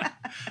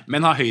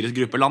 Men har Høyres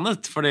gruppe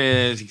landet? For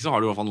ikke så har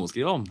du i hvert fall noe å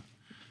skrive om.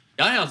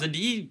 Ja, altså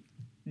de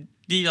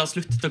har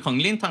sluttet å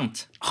krangle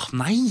internt.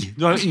 Nei,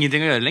 du har jo ingenting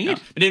å gjøre lenger.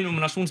 Ja, men det er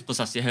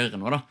nominasjonsprosess i Høyre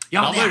nå da.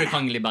 Ja, da var jo det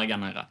krangel i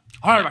Bergen Høyre.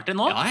 Har det vært det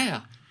nå?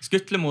 Ja.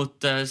 Skutle mot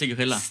Sigurd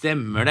Hille.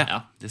 Stemmer det. Ja.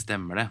 Det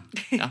stemmer det.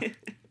 Ja.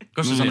 Går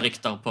ikke sånne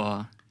rykter på.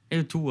 Det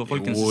er jo 2 av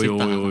folkene som sitter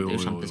her. Det er jo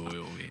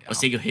kjempespennende. Og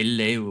Sigurd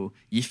Hille er jo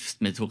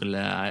gift med Toril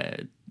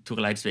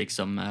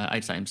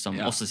Eidsheim som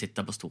også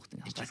sitter på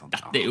Stortinget.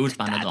 Dette er jo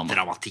spennende drama. Det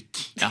er dramatikk.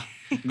 Ja.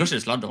 Går ikke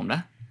det sladder om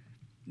det?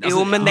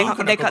 Jo, men det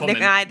kan vi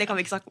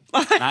ikke snakke om.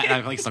 Nei,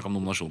 jeg kan ikke snakke om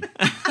nominasjon.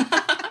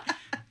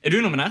 Er du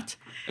nominert?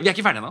 Vi er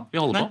ikke ferdige nå, vi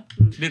holder på.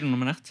 Blir du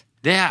nominert?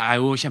 Det er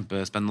jo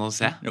kjempespennende å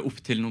se. Det er opp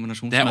til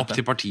nominasjon. Det er opp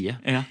til partiet.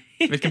 Ja.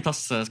 Hvilken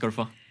plass skal du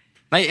få?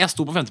 Nei, jeg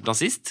sto på 5. plass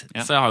sist,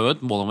 så jeg har jo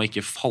et mål om å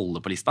ikke falle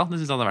på lista. Det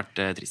synes jeg hadde vært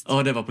trist.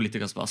 Det var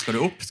politikersvar. Skal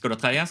du opp? Skal du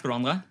ha 3? Skal du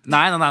ha 2?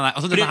 Nei.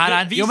 Altså, dette her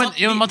er... Jo,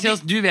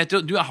 Mathias, du vet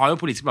jo, du har jo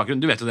politisk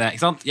bakgrunn, du vet jo det,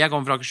 ikke sant? Jeg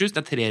kommer fra Akershus,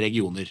 det er 3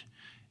 regioner.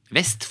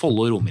 Vest,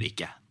 Follo og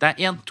Romerike. Det er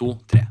 1, 2,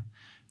 3.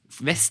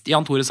 Vest,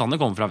 Jan Tore Sanner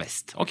kommer fra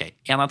vest. Ok,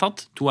 1 er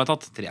tatt, 2 er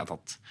tatt, 3 er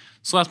tatt.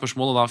 Så er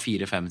spørsmålet da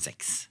 4, 5,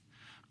 6.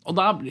 Og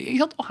da,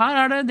 ikke sant? Og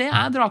her det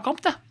er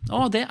dragkamp det.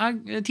 Og det er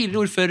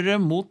tidligere ordførere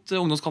mot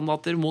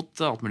ungdomskandidater mot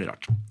alt mulig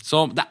rart.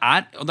 Så og det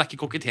er ikke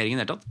kokettering i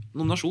det hele tatt.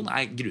 Nominasjon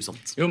er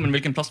grusomt. Jo, men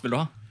hvilken plass vil du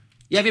ha?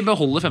 Jeg vil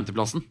beholde 5.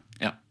 plassen.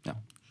 Ja.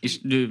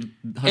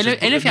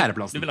 Eller 4.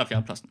 plassen. Du vil ha 4.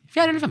 plassen.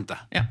 4. eller 5.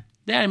 Ja.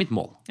 Det er mitt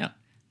mål. Ja.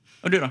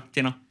 Og du da,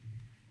 Tina?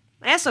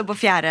 Jeg står på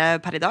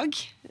 4. per i dag.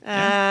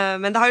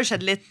 Men det har jo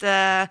skjedd litt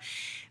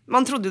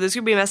man trodde jo det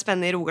skulle bli mer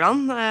spennende i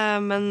Rogaland,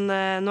 men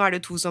nå er det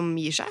jo 2 som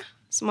gir seg,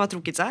 som har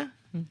trukket seg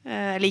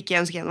eller ikke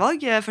ønsker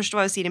gjenvalg. Først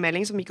var jo Siri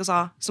Meling som gikk og sa,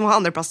 som har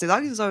 2. plassen i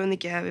dag, så hun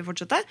ikke vil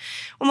fortsette,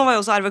 og nå var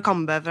jo også Arve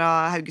Kambe fra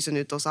Haugesund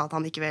ut og sa at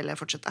han ikke vil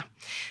fortsette.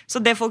 Så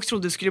det folk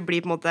trodde skulle bli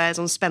på en måte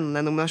sånn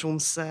spennende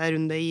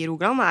nominasjonsrunde i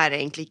Rogaland er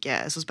egentlig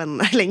ikke så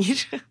spennende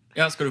lenger.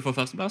 Ja, skal du få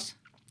 1. plass?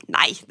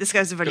 Nei, det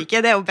skal jeg selvfølgelig ikke.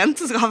 Det er jo Bent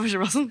som skal ha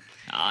førsteplassen.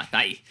 Ja,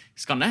 nei,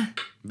 skal han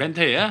det? Bent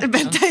Høie.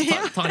 Bent Høie.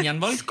 Tar en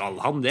gjenvalg? Skal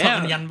han det?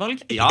 Tar en gjenvalg?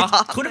 Ja.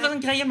 Tror det var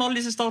en greie med alle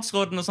disse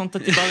statsrådene og sånt,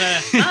 at de bare,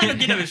 nei, nå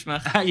gidder vi ikke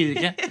mer. Jeg gidder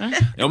ikke.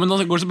 Ja, men nå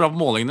går det så bra på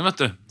målingene, vet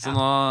du. Så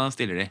nå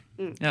stiller de.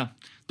 Ja.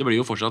 Det blir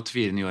jo fortsatt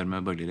 4 nye år med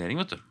borgerlig regjering,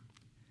 vet du.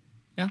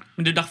 Ja,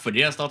 men det er derfor de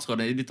er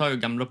statsråder. De tar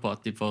jo gambler på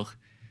at de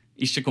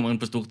ikke kommer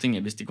inn på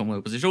Stortinget hvis de kommer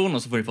i opposisjon, og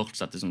så får de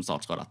fortsette som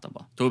statsråd etterpå.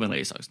 Torbjørn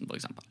Røe Isaksen, for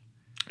eksempel.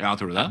 Ja,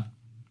 tror du det?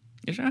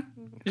 Ikke det?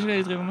 Ikke det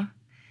de driver med?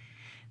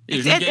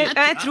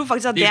 Jeg tror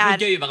faktisk at det det er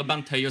er gøy å være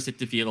Bent Høie og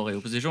sitte 4 år i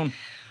opposisjon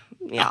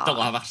etter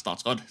å ha vært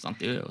statsråd, sant?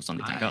 Det er jo sånn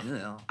de tenker.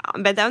 ja,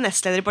 Bent er jo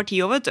nestleder i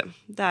partiet også, vet du.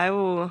 Det er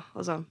jo,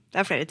 altså, det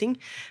er flere ting.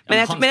 Men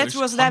jeg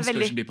tror også det er han skal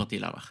veldig... ikke bli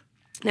partileder.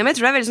 Ja, men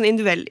jeg tror det er veldig sånn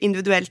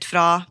individuelt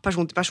fra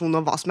person til person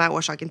og hva som er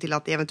årsaken til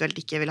at de eventuelt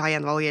ikke vil ha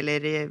gjenvalg, eller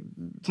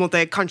på en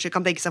måte kanskje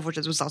kan tenke seg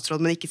fortsette som statsråd,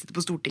 men ikke sitte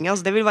på Stortinget.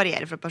 Altså, det vil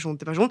variere fra person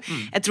til person.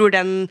 Jeg tror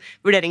den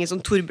vurderingen som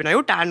Torbjørn har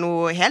gjort, er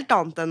noe helt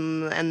annet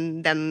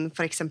enn den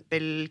for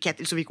eksempel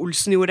Ketil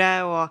Solvik-Olsen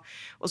gjorde,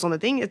 og sånne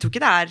ting. Jeg tror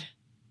ikke det er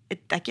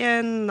ikke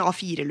en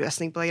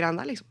A4-løsning på det greiene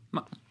der, liksom.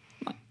 Nei.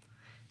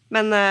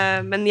 Men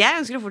jeg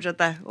ønsker å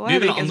fortsette. Og Du jeg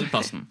vil vil ha ikke-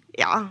 andreplassen.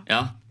 Ja,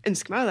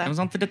 ønsker meg jo det. Ja, men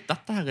sant, for dette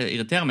her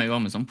irriterer meg jo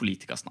med sånn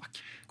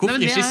politikersnakk. Hvorfor Nei,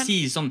 men det ikke er-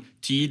 si sånn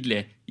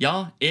tydelig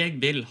ja, jeg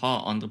vil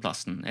ha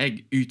andreplassen.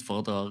 Jeg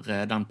utfordrer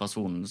den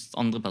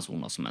andre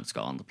personer som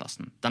ønsker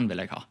andreplassen. Den vil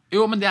jeg ha.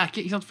 Jo, men det er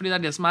ikke sant? Fordi det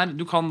er det som er.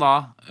 Du kan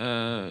da,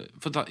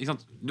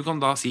 du kan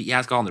da si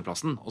 'jeg skal ha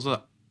andreplassen', og så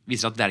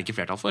viser det at det er ikke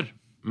flertall for.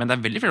 Men det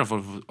er veldig flertall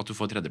for at du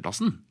får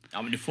tredjeplassen.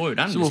 Ja, men du får jo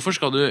den. Så hvorfor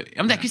skal du...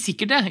 Ja, men det er ikke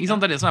sikkert det. Ikke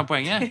sant? Det er det som er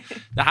poenget.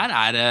 Det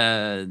her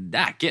det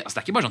er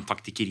ikke bare sånn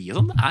taktikkeri og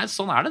sånn.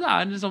 Sånn er det. Det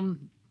er liksom...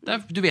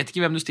 du vet ikke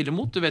hvem du stiller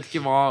mot. Du vet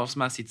ikke hva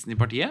som er sitsen i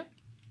partiet.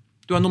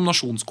 Du har en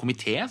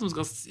nominasjonskomité som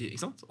skal... Ikke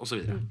sant? Og så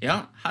videre.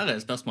 Ja, her er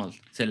et spørsmål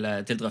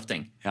til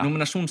drøfting. Ja.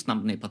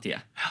 Nominasjonsnemndene i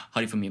partiet,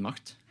 har de for mye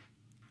makt?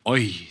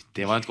 Oi,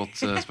 det var et godt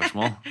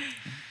spørsmål.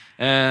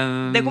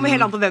 Det kommer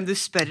helt an på hvem du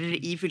spør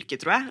i fylket,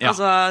 tror jeg. Ja.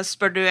 Altså,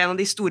 spør du en av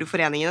de store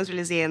foreningene, så vil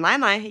de si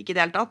nei, ikke i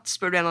det hele tatt.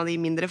 Spør du en av de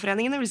mindre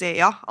foreningene, vil de si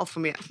ja, alt for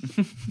mye.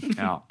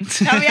 Ja.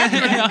 Ja, men jeg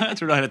tror det. Ja, jeg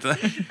tror du har rett i det.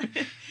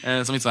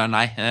 Så mitt svar er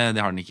nei.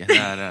 Det har den ikke.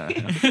 Det er...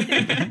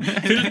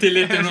 Full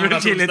tillit til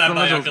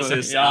nominasjonsnemnda i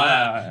Akershus. Ja.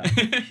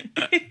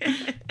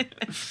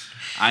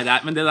 Nei,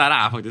 men det der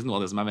er faktisk noe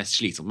av det som er mest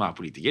slitsomt med å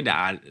være politiker. Det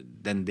er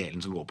den delen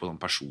som går på sånn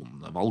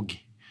personvalg.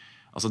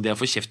 Altså det å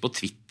få kjeft på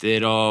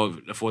Twitter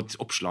og få et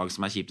oppslag som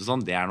er kjipt og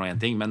sånn, det er noe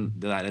en ting, men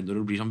det der når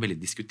det blir sånn veldig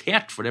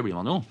diskutert, for det blir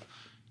man jo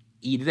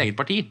i ditt eget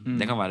parti,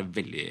 det kan være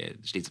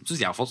veldig slitsomt.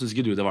 Synes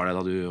ikke du det var det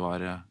da du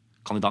var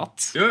kandidat?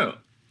 Jo,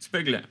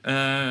 selvfølgelig.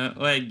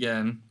 Og jeg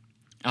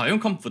har jo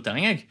en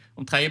kampvotering, jeg,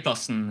 om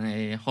tredjeplassen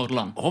i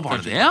Hordaland. Var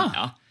det det, ja?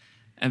 Ja.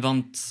 Jeg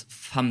vant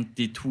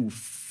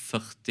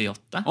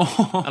 52-48,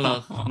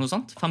 eller noe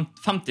sånt.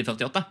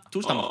 50-48,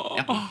 2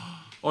 stemmer. Ja.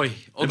 Oi,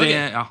 og det,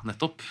 ja,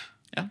 nettopp.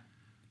 Ja.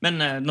 Men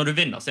når du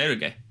vinner, så er det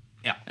jo gøy.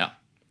 Ja.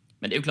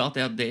 Men det er jo klart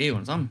det er jo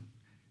en sånn.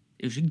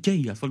 Det er jo ikke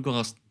gøy at folk går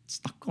og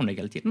snakker om det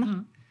hele tiden.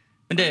 Da.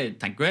 Men det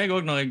tenker jeg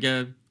også når jeg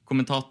er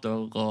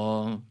kommentator og på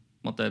en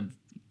måte,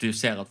 du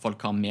ser at folk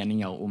har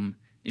meninger om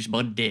ikke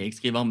bare det jeg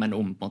skriver, men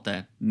om på en måte,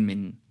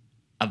 min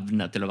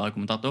evne til å være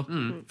kommentator.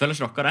 Føler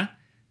ikke dere det?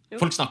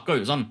 Folk snakker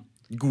jo sånn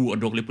god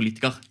og dårlig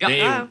politiker. Ja. Det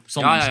er jo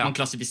sånn man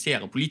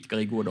klassifiserer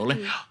politikere i god og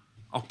dårlig.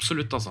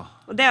 Absolutt, altså.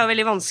 Og det er jo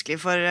veldig vanskelig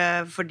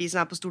for de som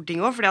er på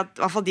Stortinget også, fordi at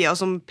i hvert fall de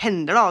som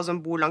pendler da, og som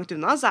bor langt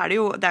unna, så er det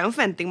jo en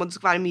forventning om at du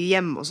skal være mye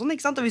hjemme og sånn,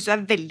 ikke sant? Og hvis du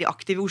er veldig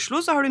aktiv i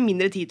Oslo, så har du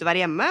mindre tid til å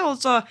være hjemme, og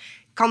så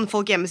kan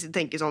folk hjemme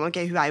tenke sånn, ok,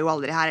 hun er jo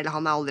aldri her, eller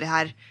han er aldri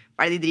her,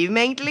 hva er det de driver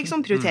med egentlig,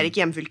 liksom? Prioriterer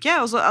ikke hjemfylket,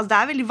 og så, altså, det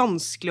er veldig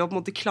vanskelig å på en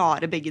måte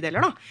klare begge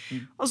deler da.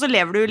 Og så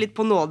lever du litt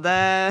på nåde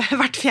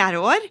hvert 4.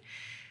 år,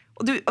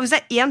 og hvis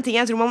det er en ting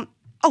jeg tror man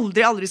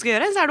aldri skal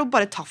gjøre, så er det å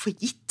bare ta for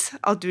gitt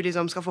at du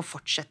liksom skal få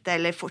fortsette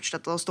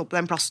å stå på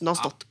den plassen du har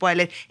stått på,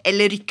 eller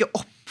rykke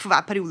opp for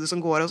hver periode som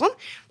går og sånn.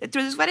 Jeg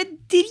tror du skal være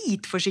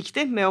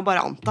dritforsiktig med å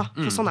bare anta,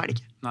 for sånn er det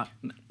ikke. Nei.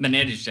 Men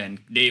det er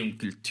jo en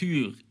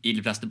kultur i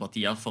de fleste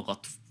partier for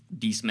at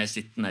de som er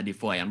sittende, de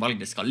får gjenvalg.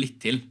 Det skal litt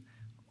til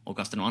å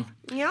kaste noen.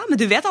 Ja, men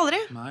du vet aldri.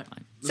 Nei.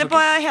 Se på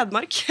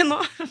Hedmark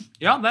nå.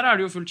 Ja, der er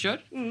det jo fullt kjør.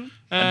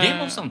 Ja, det er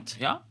morsomt.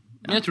 Ja.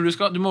 Men jeg tror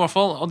du må i hvert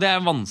fall, og det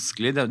er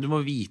vanskelig, du må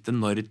vite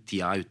når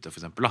tida er ute,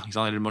 for eksempel, da, ikke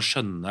sant? Eller du må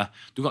skjønne,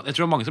 jeg tror det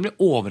er mange som blir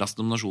overrasket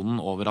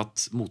nominasjonen over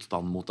at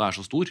motstanden mot det er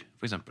så stor,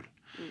 for eksempel.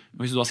 Men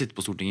hvis du har sittet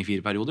på Stortinget i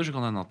 4 perioder, så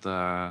kan det hende at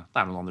det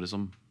er noen andre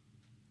som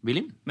vil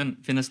inn. Men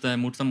finnes det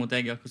motstand mot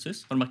deg i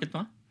Akershus? Har du merket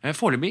noe?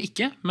 Foreløpig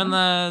ikke, men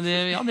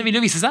det vil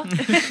jo vise seg.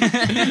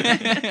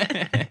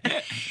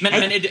 Men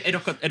er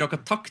dere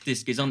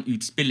taktisk i sånn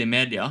utspill i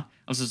media?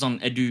 Altså sånn,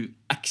 er du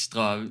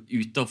ekstra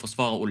ute og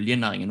forsvarer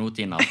oljenæringen nå,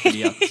 Tina,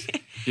 fordi at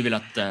du vil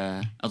at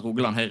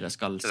Rogaland Høyre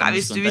skal Nei,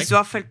 hvis du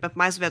har fulgt med på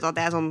meg, så vet du at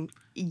det er sånn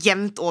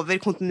jevnt over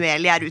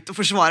kontinuerlig er ute og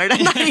forsvarer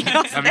den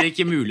næringen. Det er vel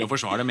ikke mulig å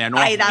forsvare det mer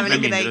nå. Nei, det er vel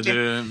ikke med det, mindre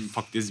du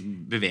faktisk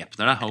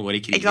bevæpner deg og går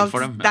i krigen for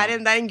dem. Det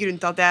er en grunn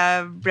til at jeg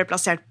ble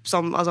plassert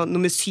som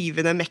nummer 7.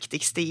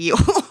 mektigste i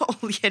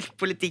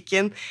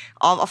Folhjelp-politikken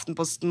av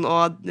Aftenposten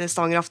og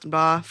Stavanger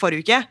Aftenblad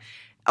forrige uke.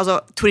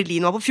 Altså, Tord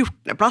Lien var på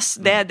 14. plass.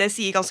 Det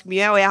sier ganske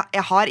mye, og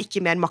jeg har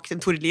ikke mer makt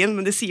enn Tord Lien,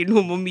 men det sier noe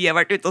om hvor mye jeg har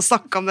vært ute og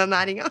snakket om den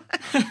næringen.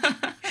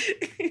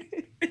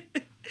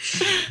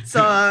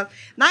 Så,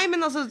 nei, men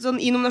altså, sånn,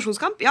 i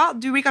nominasjonskamp, ja,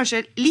 du blir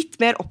kanskje litt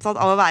mer opptatt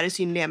av å være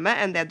synlig hjemme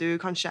enn det du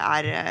kanskje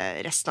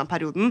er resten av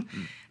perioden.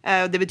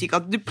 Det betyr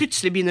ikke at du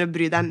plutselig begynner å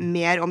bry deg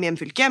mer om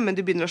hjemfylket, men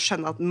du begynner å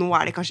skjønne at nå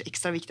er det kanskje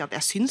ekstra viktig at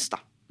jeg syns da.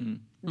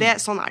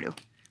 Sånn er det jo.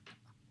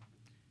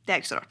 Det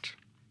er ikke så rart.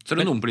 Så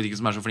er det noen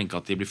politikere som er så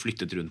flinke at de blir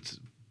flyttet rundt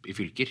i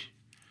fylker.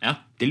 Ja.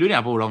 Det lurer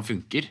jeg på hvordan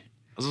funker.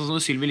 Altså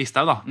sånn Sylvi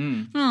Listhaug da.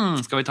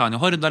 Skal vi ta henne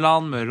i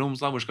Hordaland, Møre og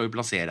Romsdal, hvor skal vi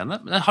plassere henne?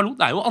 Men hallo,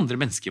 det er jo andre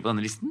mennesker på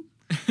denne listen.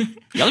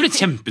 Jeg hadde blitt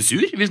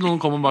kjempesur hvis noen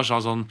kom og bare sa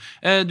sånn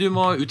du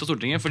må ut av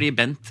Stortinget fordi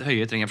Bent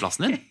Høie trenger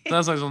plassen din. Da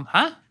hadde jeg sagt sånn,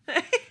 hæ?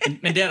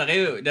 Men det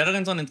der er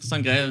en sånn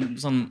interessant greie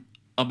som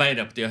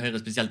Arbeiderpartiet og Høyre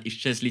spesielt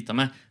ikke sliter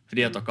med,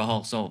 fordi at dere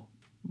har så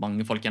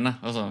mange folk igjen.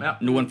 Altså,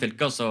 noen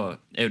fylker så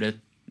er jo det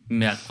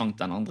mer trangt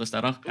enn andre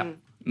steder.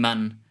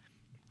 Men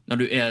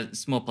når du er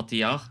små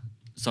partier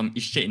som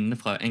ikke er inne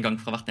en gang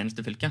fra hvert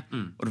eneste fylke,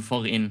 og du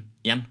får inn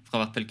igjen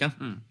fra hvert fylke,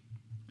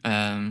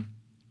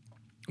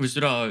 hvis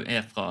du da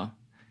er fra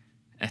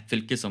et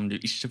fylke som du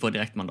ikke får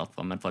direkte mandat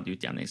fra, men fra et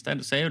utjevningssted,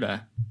 så er jo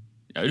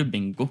det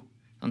bingo.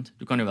 Sant?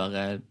 Du kan jo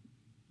være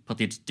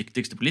partiets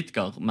dyktigste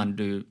politiker, men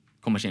du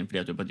kommer ikke inn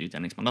fordi at du er på et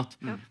utjevningsmandat.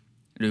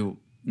 Det er jo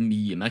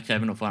mye mer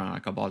krevende å få denne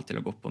kabal til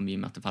å gå opp og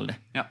mye mer tilfeldig.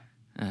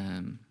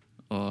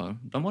 Og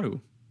da må du jo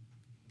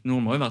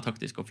noen må jo være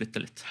taktisk og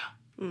flytte litt.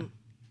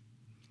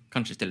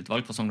 Kanskje stille et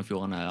valg fra Sogn og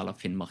Fjordane eller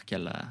Finnmark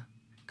hele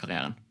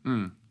karrieren.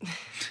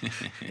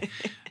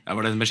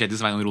 Var det en beskjed til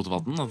Sveinung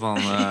Rotevatn at han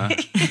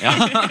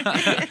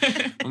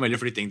må velge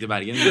flytting til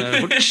Bergen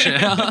fort?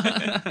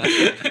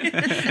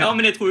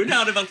 Men jeg tror jo det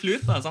hadde vært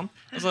lurt da, sant?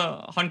 Altså,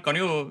 han kan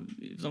jo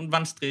sånn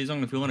Venstre i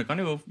Sogn og Fjordane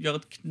kan jo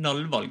gjøre et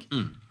knallvalg,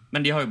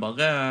 men de har jo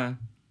bare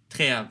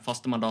 3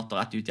 faste mandater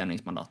og 1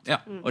 utjevningsmandat,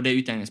 og det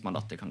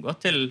utjevningsmandatet kan gå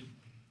til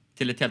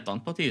et helt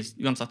annet parti,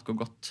 uansett hvor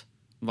godt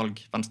valg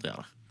Venstre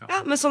gjør der. Ja,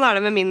 men sånn er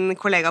det med min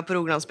kollega på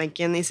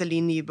Rogalandsbenken,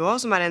 Iselin Nybø,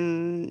 som er en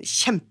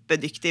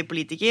kjempedyktig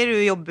politiker.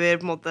 Hun jobber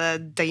på en måte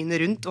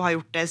døgnet rundt og har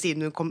gjort det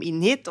siden hun kom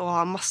inn hit og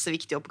har masse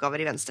viktige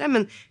oppgaver i Venstre,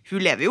 men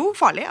hun lever jo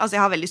farlig. Altså,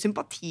 jeg har veldig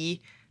sympati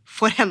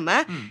for henne,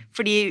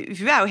 fordi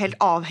hun er jo helt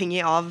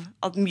avhengig av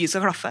at mye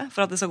skal klaffe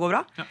for at det skal gå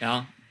bra.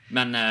 Ja,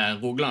 men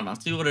Rogaland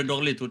Venstre gjorde det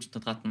dårlig i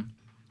 2013.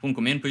 Hun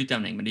kom inn på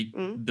utjevning, men de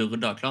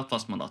burde ha klart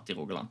fastmandat i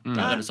Rogaland.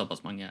 Der er det såpass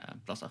mange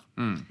plasser.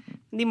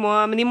 Men de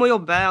må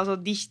jobbe, altså,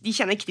 de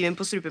kjenner kniven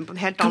på strupen på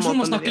en helt annen måte. Kanskje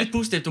hun må snakke litt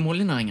positivt om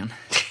oljenæringen?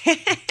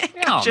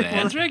 Ja, det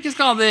tror jeg ikke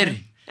skader.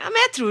 Ja, men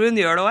jeg tror hun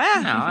gjør det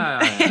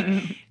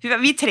også,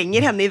 Vi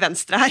trenger henne i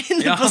Venstre her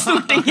inne på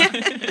Stortinget.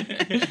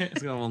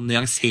 Skal man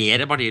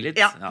nyansere partiet litt?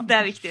 Ja, det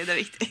er viktig,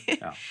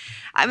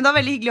 Nei, men det var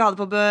veldig hyggelig å ha deg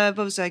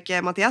på besøk,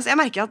 Mathias. Jeg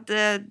merker at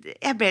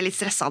jeg ble litt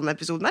stresset av denne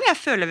episoden her. Jeg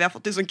føler vi har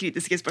fått litt sånn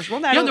kritiske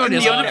spørsmål. Det var det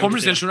som kom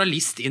plutselig en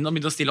journalist inn og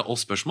begynte å stille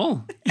oss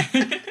spørsmål.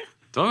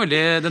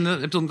 Denne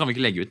episoden kan vi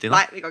ikke legge ut i da.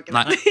 Nei, vi kan ikke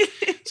det.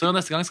 Så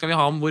neste gang skal vi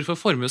ha om hvorfor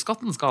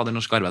formuesskatten skader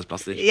norske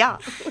arbeidsplasser. Ja.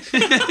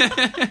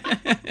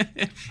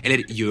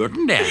 Eller gjør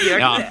den det?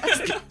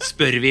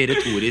 Spør vi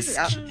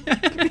retorisk.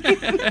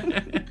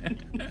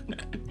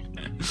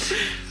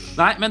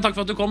 Nei, men takk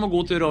for at du kom, og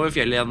god tur over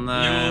fjellet igjen,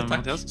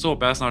 Mathias. Så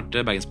håper jeg snart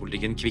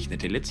bergenspolitikken kvikner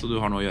til litt, så du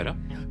har noe å gjøre.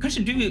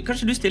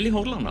 Kanskje du stiller i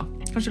Hordaland da?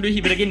 Kanskje du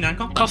hiver deg inn i den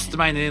kampen? Kaste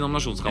meg inn i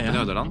nominasjonskampen i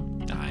Hordaland?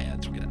 Nei, jeg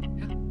tror ikke det.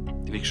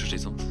 Det virker så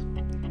slitsomt.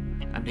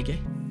 Det blir gøy.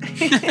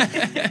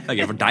 Det er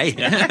gøy for deg.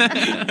 Det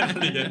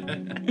er gøy.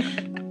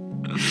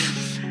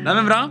 Nei,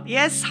 men bra.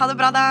 Yes, ha det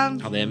bra da.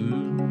 Ha det.